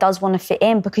 everyone does want to fit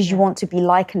in because you want to be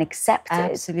liked and accepted.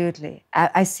 Absolutely.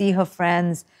 I see her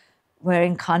friends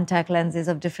wearing contact lenses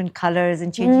of different colors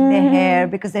and changing their hair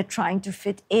because they're trying to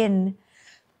fit in.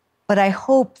 But I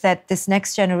hope that this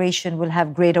next generation will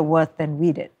have greater worth than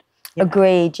we did.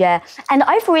 Agreed, yeah. And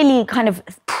I've really kind of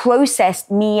processed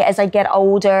me as I get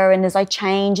older and as I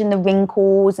change and the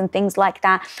wrinkles and things like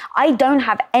that. I don't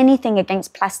have anything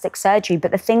against plastic surgery,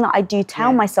 but the thing that I do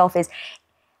tell myself is,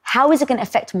 how is it going to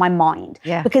affect my mind?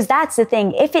 Because that's the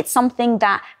thing. If it's something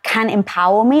that can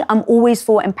empower me, I'm always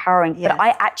for empowering. But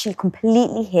I actually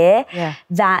completely hear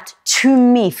that to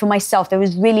me, for myself, there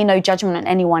is really no judgment on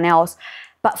anyone else.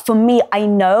 But for me, I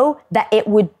know that it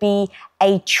would be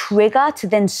a trigger to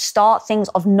then start things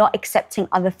of not accepting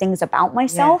other things about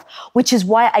myself, which is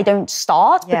why I don't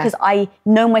start, because I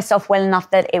know myself well enough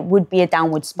that it would be a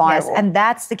downward spiral. Yes, and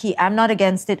that's the key. I'm not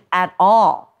against it at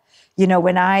all. You know,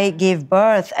 when I gave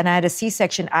birth and I had a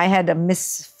C-section, I had a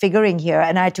misfiguring here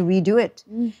and I had to redo it.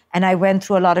 And I went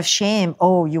through a lot of shame.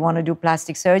 Oh, you want to do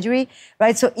plastic surgery?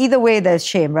 Right? So either way, there's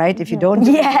shame, right? If you don't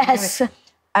do it.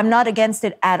 I'm not against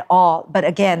it at all. But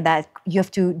again, that you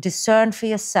have to discern for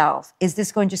yourself. Is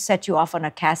this going to set you off on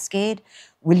a cascade?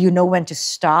 Will you know when to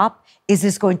stop? Is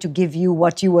this going to give you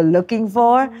what you were looking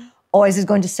for? Or is it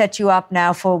going to set you up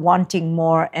now for wanting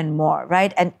more and more,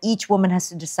 right? And each woman has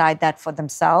to decide that for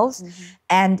themselves.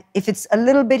 And if it's a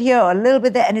little bit here or a little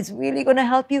bit there and it's really going to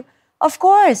help you, of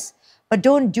course. But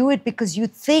don't do it because you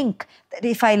think that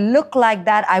if I look like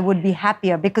that, I would be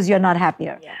happier, because you're not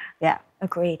happier. Yeah.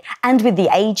 Agreed. And with the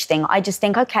age thing, I just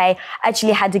think, okay, I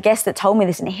actually had a guest that told me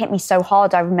this and it hit me so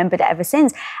hard. I remembered it ever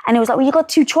since. And it was like, well, you got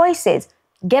two choices.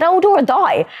 Get older or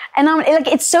die. And I'm like,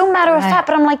 it's so matter of fact,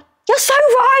 but I'm like, you're so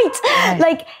right.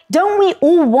 Like, don't we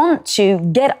all want to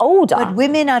get older? But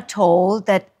women are told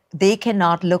that they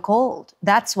cannot look old.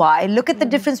 That's why. Look at the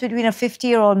difference between a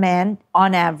 50-year-old man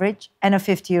on average and a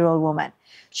 50-year-old woman.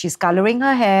 She's coloring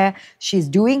her hair. She's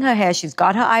doing her hair. She's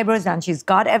got her eyebrows done. She's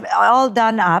got all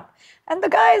done up. And the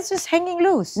guy is just hanging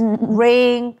loose,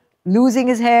 graying, losing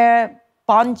his hair,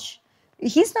 punch.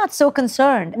 He's not so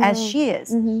concerned as she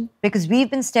is, because we've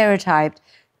been stereotyped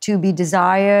to be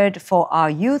desired for our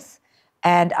youth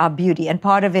and our beauty. And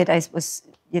part of it, I was,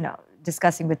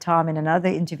 discussing with Tom in another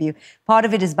interview, part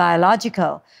of it is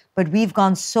biological, but we've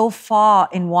gone so far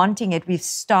in wanting it, we've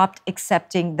stopped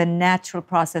accepting the natural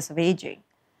process of aging.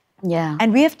 Yeah.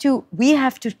 And we have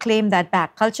to claim that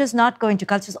back. Culture's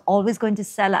always going to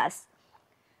sell us.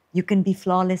 You can be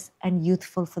flawless and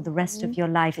youthful for the rest of your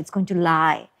life. It's going to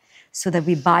lie so that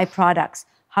we buy products.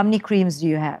 How many creams do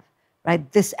you have?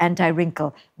 Right? This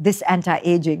anti-wrinkle, this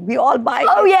anti-aging. We all buy.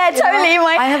 Oh, yeah, totally.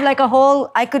 I have like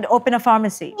I could open a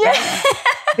pharmacy. Yeah. Right?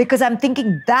 Because I'm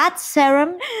thinking that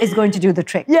serum is going to do the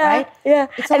trick, right? Yeah.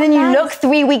 And then you look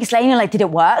 3 weeks later and you're like, did it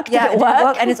work? Did it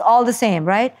work? And it's all the same,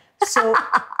 right? So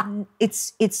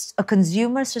it's a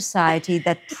consumer society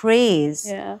that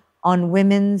preys on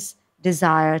women's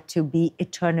desire to be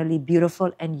eternally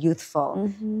beautiful and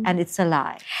youthful. And it's a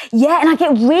lie. Yeah, and I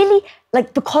get really,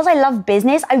 because I love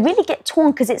business, I really get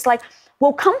torn because it's like,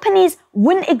 well, companies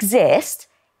wouldn't exist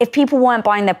if people weren't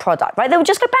buying their product, right? They would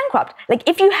just go bankrupt. Like,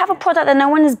 if you have a product that no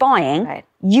one is buying,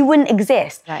 you wouldn't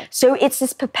exist. So it's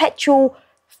this perpetual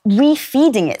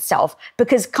refeeding itself,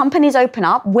 because companies open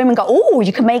up, women go, oh,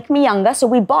 you can make me younger, so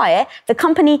we buy it. The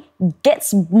company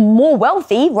gets more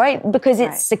wealthy, right? Because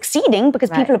it's succeeding, because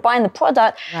people are buying the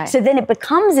product. So then it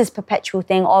becomes this perpetual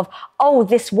thing of, oh,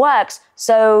 this works,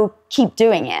 so keep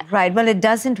doing it. Right. Well, it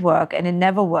doesn't work and it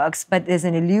never works, but there's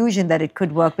an illusion that it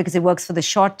could work because it works for the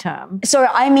short term. So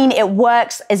I mean, it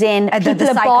works as in people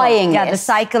are buying. Yeah, the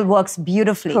cycle works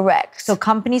beautifully. Correct. So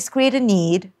companies create a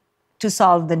need to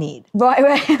solve the need.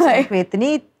 Right. So create the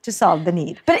need to solve the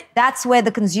need. But that's where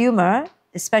the consumer,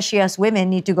 especially us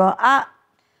women, need to go,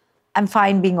 I'm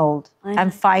fine being old. I'm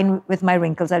fine with my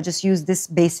wrinkles. I'll just use this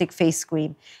basic face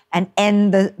cream and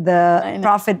end the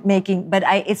profit making. But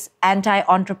it's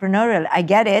anti-entrepreneurial. I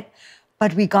get it.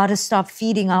 But we got to stop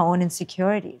feeding our own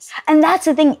insecurities. And that's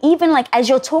the thing. Even as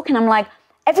you're talking, I'm like,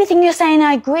 everything you're saying,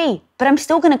 I agree. But I'm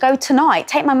still going to go tonight,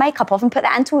 take my makeup off and put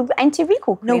the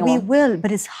anti-wrinkle cream on. No, we will.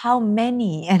 But it's how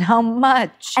many and how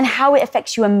much. And how it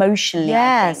affects you emotionally,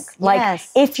 I think.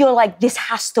 If you're like, this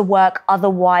has to work,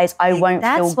 otherwise I won't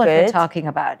feel good. That's what we're talking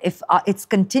about. If it's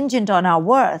contingent on our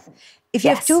worth. If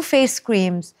you have 2 face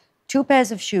creams, 2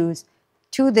 pairs of shoes,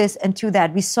 2 this and 2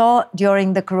 that. We saw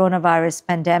during the coronavirus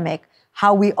pandemic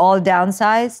how we all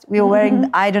downsized. We were wearing,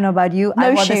 I don't know about you,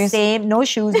 I wore the same, no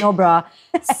shoes, no bra,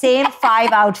 same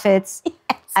 5 outfits,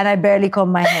 and I barely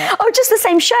combed my hair. Oh, just the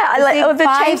same shirt. The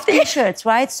 5 t-shirts,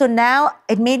 right? So now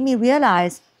it made me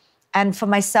realize, and for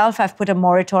myself, I've put a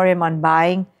moratorium on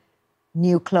buying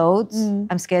new clothes.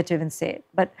 I'm scared to even say it,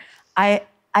 but I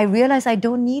realized I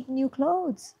don't need new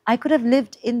clothes. I could have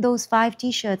lived in those 5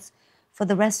 t-shirts for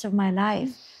the rest of my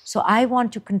life. So I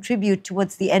want to contribute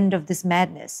towards the end of this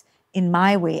madness in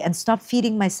my way and stop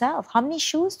feeding myself. How many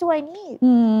shoes do I need?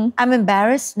 I'm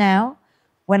embarrassed now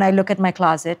when I look at my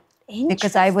closet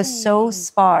because I was so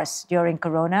sparse during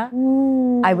Corona.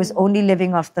 I was only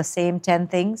living off the same 10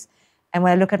 things. And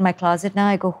when I look at my closet now,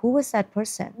 I go, who was that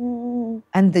person?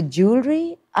 And the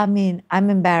jewelry, I mean, I'm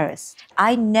embarrassed.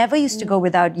 I never used to go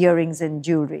without earrings and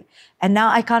jewelry. And now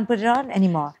I can't put it on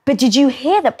anymore. But did you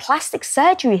hear that plastic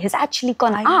surgery has actually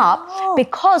gone up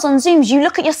because on Zooms you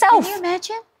look at yourself? Can you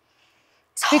imagine?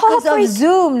 It's because of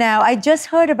Zoom now. I just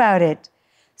heard about it.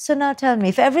 So now tell me,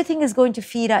 if everything is going to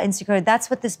feed our insecurity, that's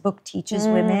what this book teaches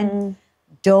women.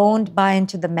 Don't buy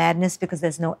into the madness because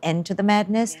there's no end to the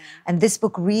madness. And this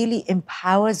book really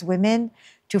empowers women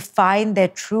to find their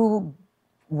true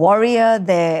warrior,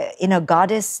 their inner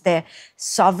goddess, their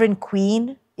sovereign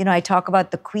queen. You know, I talk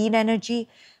about the queen energy.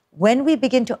 When we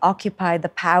begin to occupy the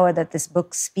power that this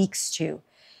book speaks to,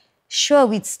 sure,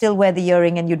 we'd still wear the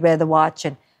earring and you'd wear the watch,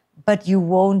 but you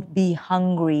won't be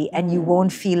hungry and you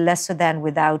won't feel lesser than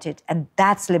without it. And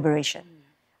that's liberation.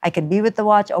 I can be with the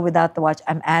watch or without the watch.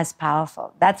 I'm as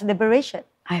powerful. That's liberation.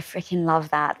 I freaking love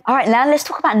that. All right, now let's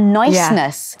talk about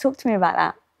niceness. Talk to me about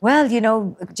that. Well,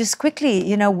 just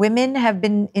quickly, women have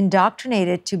been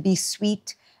indoctrinated to be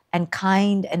sweet and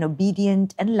kind and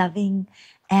obedient and loving.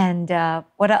 And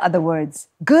what are other words?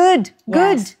 Good,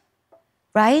 Yes.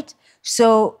 right?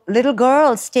 So little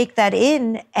girls take that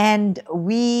in, and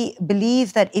we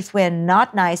believe that if we're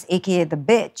not nice, aka the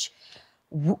bitch,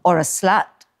 or a slut,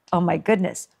 oh my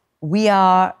goodness, we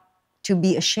are to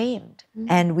be ashamed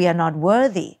and we are not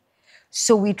worthy.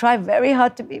 So we try very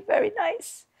hard to be very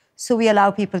nice. So we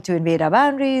allow people to invade our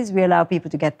boundaries. We allow people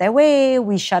to get their way.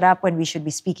 We shut up when we should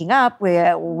be speaking up.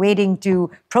 We're waiting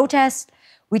to protest.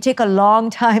 We take a long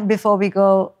time before we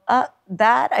go,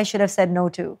 that I should have said no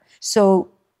to. So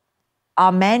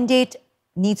our mandate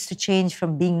needs to change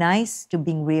from being nice to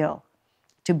being real,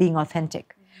 to being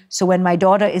authentic. So when my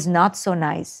daughter is not so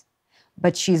nice,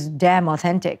 but she's damn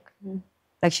authentic,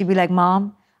 like she'd be like,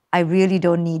 Mom, I really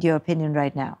don't need your opinion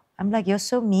right now. I'm like, you're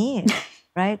so mean,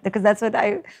 right? Because that's what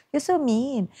you're so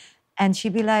mean. And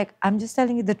she'd be like, I'm just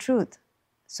telling you the truth.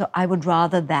 So I would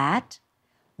rather that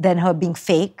than her being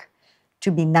fake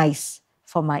to be nice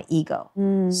for my ego.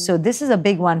 So this is a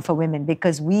big one for women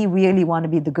because we really want to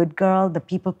be the good girl, the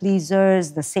people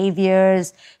pleasers, the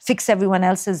saviors, fix everyone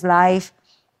else's life.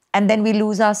 And then we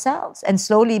lose ourselves. And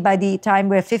slowly, by the time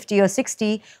we're 50 or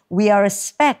 60, we are a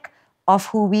speck of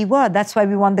who we were. That's why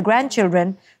we want the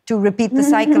grandchildren to repeat the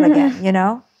cycle again,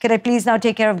 Can I please now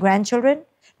take care of grandchildren?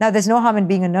 Now, there's no harm in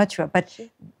being a nurturer, but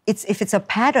if it's a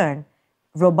pattern,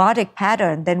 robotic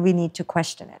pattern, then we need to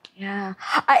question it. Yeah.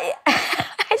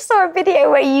 I saw a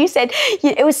video where you said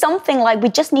it was something like we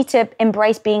just need to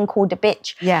embrace being called a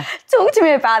bitch. Yeah. Talk to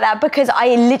me about that because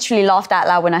I literally laughed out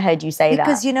loud when I heard you say that.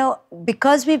 Because,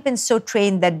 because we've been so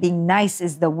trained that being nice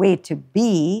is the way to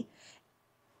be,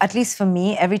 at least for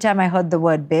me, every time I heard the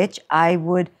word bitch, I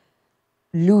would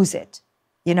lose it.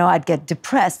 I'd get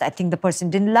depressed. I think the person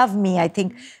didn't love me. I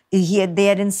think they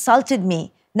had insulted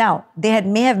me. Now, they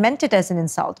may have meant it as an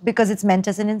insult because it's meant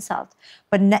as an insult.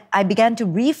 But I began to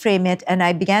reframe it and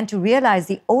I began to realize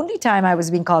the only time I was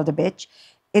being called a bitch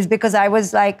is because I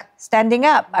was like standing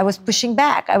up. I was pushing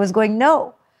back. I was going,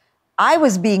 no. I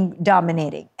was being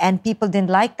dominating and people didn't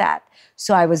like that.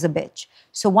 So I was a bitch.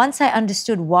 So once I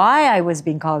understood why I was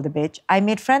being called a bitch, I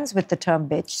made friends with the term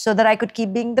bitch so that I could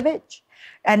keep being the bitch.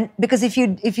 And because if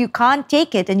you can't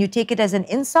take it and you take it as an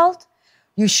insult,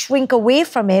 you shrink away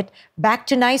from it, back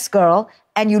to nice girl,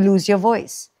 and you lose your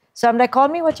voice. So I'm like, call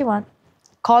me what you want.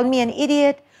 Call me an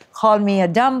idiot, call me a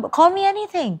dumb, call me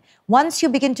anything. Once you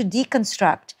begin to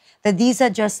deconstruct that these are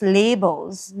just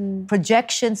labels,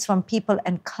 projections from people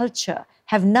and culture,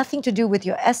 have nothing to do with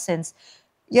your essence,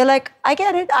 you're like, I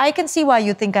get it. I can see why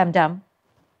you think I'm dumb.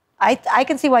 I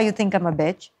can see why you think I'm a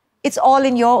bitch. It's all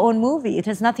in your own movie. It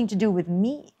has nothing to do with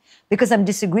me. Because I'm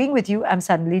disagreeing with you, I'm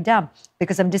suddenly dumb.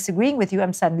 Because I'm disagreeing with you,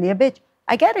 I'm suddenly a bitch.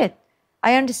 I get it.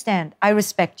 I understand. I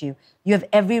respect you. You have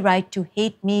every right to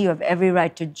hate me. You have every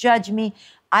right to judge me.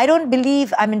 I don't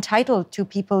believe I'm entitled to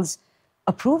people's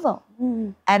approval.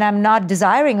 And I'm not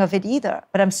desiring of it either.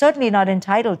 But I'm certainly not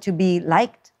entitled to be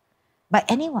liked by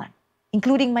anyone,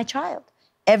 including my child.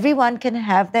 Everyone can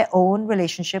have their own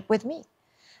relationship with me.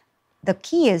 The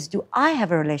key is, do I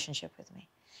have a relationship with me?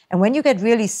 And when you get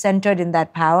really centered in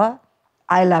that power,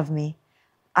 I love me,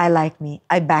 I like me,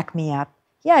 I back me up.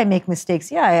 Yeah, I make mistakes.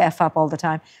 Yeah, I F up all the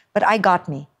time. But I got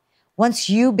me. Once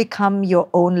you become your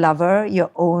own lover,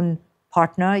 your own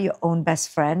partner, your own best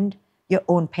friend, your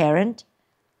own parent,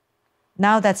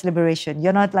 now that's liberation.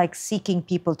 You're not like seeking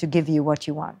people to give you what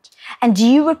you want. And do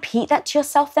you repeat that to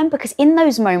yourself then? Because in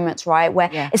those moments, right,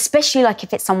 where especially like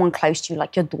if it's someone close to you,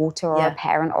 like your daughter or a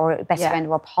parent or a best friend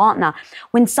or a partner,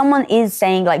 when someone is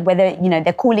saying like whether,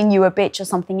 they're calling you a bitch or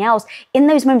something else, in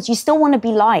those moments, you still want to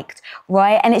be liked,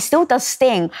 right? And it still does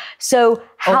sting. So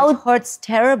how... it hurts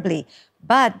terribly.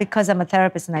 But because I'm a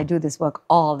therapist and I do this work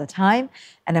all the time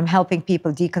and I'm helping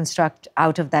people deconstruct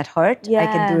out of that hurt, I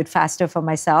can do it faster for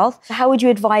myself. So how would you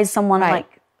advise someone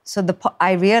like... So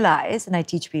I realize, and I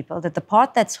teach people, that the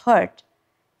part that's hurt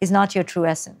is not your true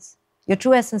essence. Your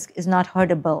true essence is not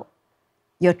hurtable.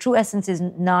 Your true essence is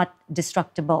not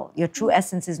destructible. Your true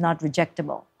essence is not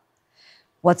rejectable.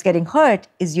 What's getting hurt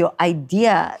is your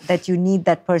idea that you need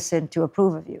that person to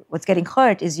approve of you. What's getting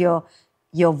hurt is your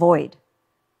void.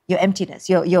 Your emptiness,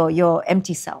 your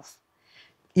empty self.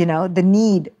 The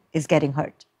need is getting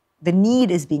hurt. The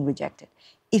need is being rejected.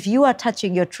 If you are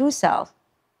touching your true self,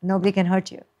 nobody can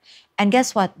hurt you. And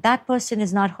guess what? That person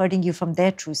is not hurting you from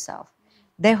their true self.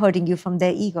 They're hurting you from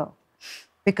their ego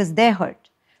because they're hurt.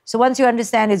 So once you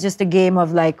understand it's just a game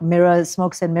of like mirrors,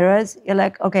 smokes and mirrors, you're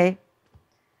like, okay.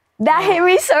 That hit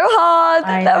me so hard.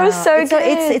 That was so good.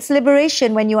 It's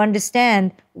liberation when you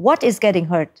understand what is getting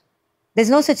hurt. There's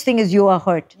no such thing as you are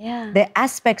hurt. Yeah. There are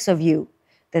aspects of you.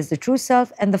 There's the true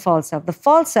self and the false self. The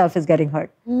false self is getting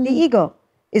hurt. The ego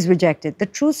is rejected. The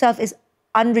true self is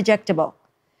unrejectable.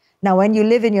 Now, when you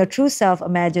live in your true self,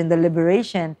 imagine the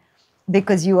liberation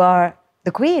because you are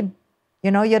the queen.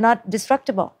 You know, you're not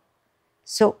destructible.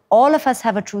 So all of us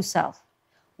have a true self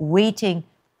waiting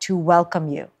to welcome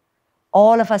you.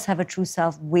 All of us have a true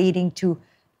self waiting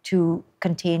to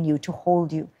contain you, to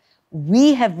hold you.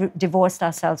 We have divorced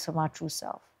ourselves from our true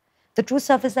self. The true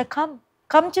self is like, come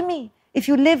to me. If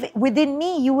you live within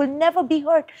me, you will never be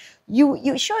hurt.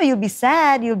 Sure, you'll be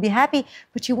sad, you'll be happy,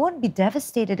 but you won't be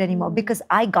devastated anymore because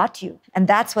I got you. And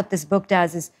that's what this book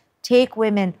does, is take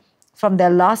women from their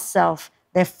lost self,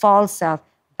 their false self,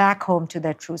 back home to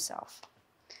their true self.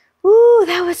 Ooh,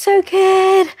 that was so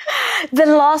good. The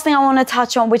last thing I want to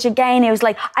touch on, which again, it was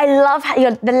like, I love how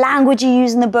the language you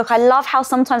use in the book. I love how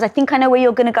sometimes I think I know where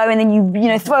you're going to go and then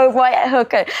you throw a right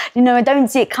hook. I don't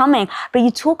see it coming. But you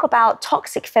talk about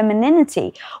toxic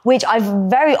femininity, which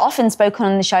I've very often spoken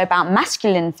on the show about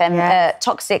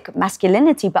toxic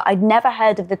masculinity, but I'd never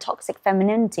heard of the toxic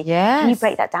femininity. Yes. Can you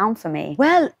break that down for me?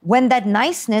 Well, when that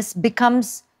niceness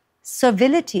becomes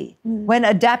servility, when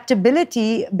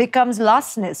adaptability becomes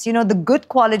lostness. You know, the good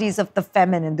qualities of the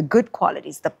feminine, the good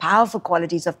qualities, the powerful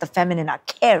qualities of the feminine are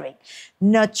caring,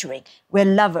 nurturing. We're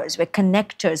lovers, we're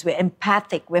connectors, we're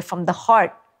empathic, we're from the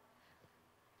heart.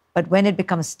 But when it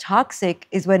becomes toxic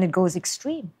is when it goes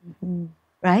extreme,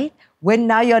 right? When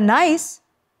now you're nice,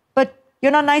 but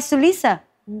you're not nice to Lisa.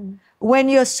 When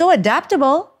you're so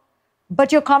adaptable,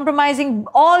 but you're compromising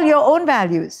all your own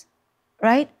values.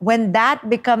 Right? When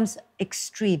that becomes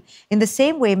extreme. In the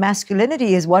same way,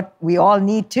 masculinity is what we all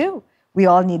need too. We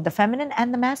all need the feminine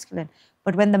and the masculine.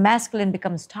 But when the masculine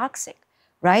becomes toxic,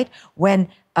 right? When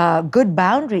good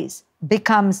boundaries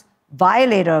becomes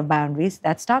violator of boundaries,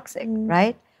 that's toxic,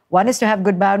 right? One is to have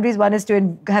good boundaries. One is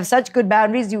to have such good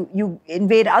boundaries, you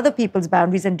invade other people's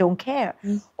boundaries and don't care.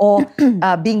 Or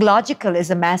being logical is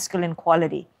a masculine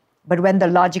quality. But when the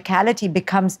logicality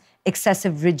becomes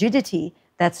excessive rigidity,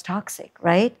 that's toxic,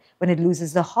 right? When it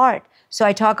loses the heart. So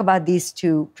I talk about these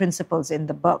two principles in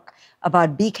the book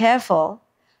about be careful.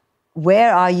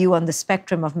 Where are you on the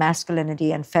spectrum of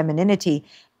masculinity and femininity,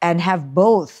 and have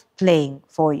both playing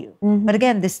for you. But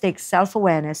again, this takes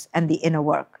self-awareness and the inner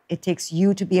work. It takes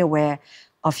you to be aware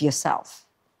of yourself.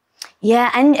 Yeah,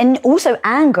 and also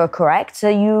anger, correct? So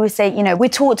you say, we're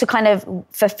taught to kind of,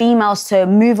 for females to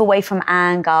move away from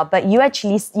anger, but you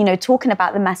actually, talking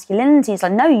about the masculinity, it's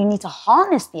like, no, you need to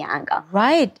harness the anger.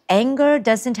 Right. Anger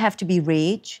doesn't have to be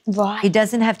rage. Right. It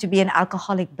doesn't have to be an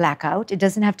alcoholic blackout. It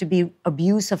doesn't have to be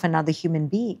abuse of another human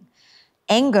being.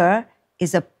 Anger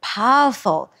is a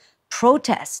powerful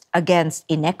protest against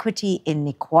inequity,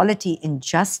 inequality,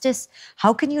 injustice.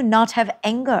 How can you not have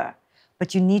anger?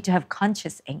 But you need to have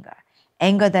conscious anger.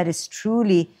 Anger that is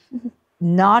truly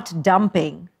not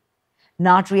dumping,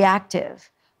 not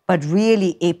reactive, but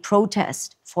really a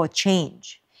protest for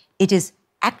change. It is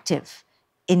active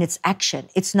in its action.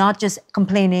 It's not just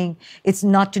complaining. It's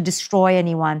not to destroy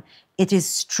anyone. It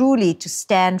is truly to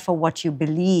stand for what you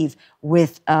believe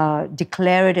with a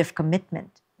declarative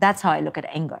commitment. That's how I look at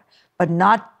anger. But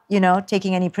not,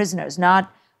 taking any prisoners,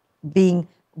 not being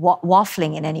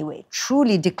waffling in any way,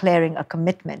 truly declaring a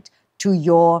commitment to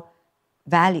your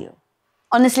value.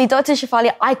 Honestly, Dr.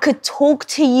 Shefali, I could talk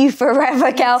to you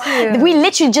forever, girl. We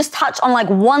literally just touched on like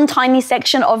one tiny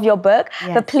section of your book,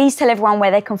 but please tell everyone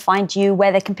where they can find you,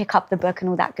 where they can pick up the book and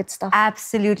all that good stuff.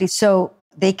 Absolutely. So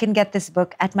they can get this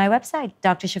book at my website,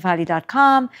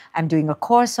 drshefali.com. I'm doing a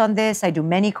course on this. I do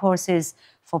many courses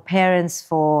for parents,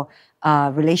 for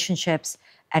relationships,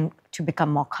 and to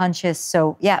become more conscious.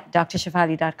 So yeah,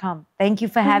 drshefali.com. Thank you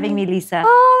for having me, Lisa.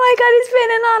 Oh my God, it's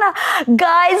been an honor.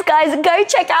 Guys, go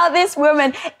check out this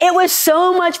woman. It was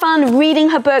so much fun reading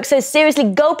her book. So seriously,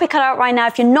 go pick her up right now.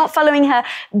 If you're not following her,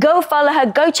 go follow her.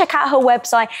 Go check out her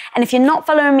website. And if you're not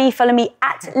following me, follow me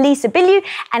at Lisa Bilyeu.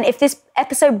 And if this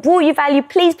episode brought you value,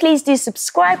 please do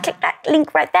subscribe. Click that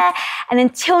link right there. And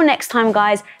until next time,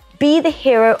 guys, be the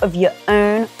hero of your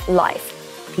own life.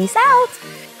 Peace out.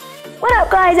 What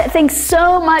up, guys? Thanks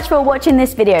so much for watching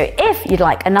this video. If you'd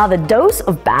like another dose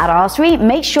of badassery,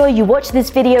 make sure you watch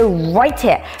this video right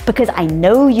here because I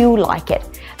know you like it.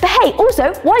 But hey,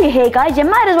 also, while you're here, guys, you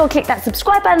might as well click that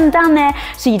subscribe button down there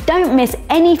so you don't miss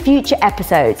any future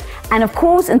episodes. And of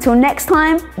course, until next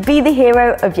time, be the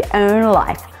hero of your own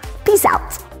life. Peace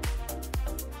out.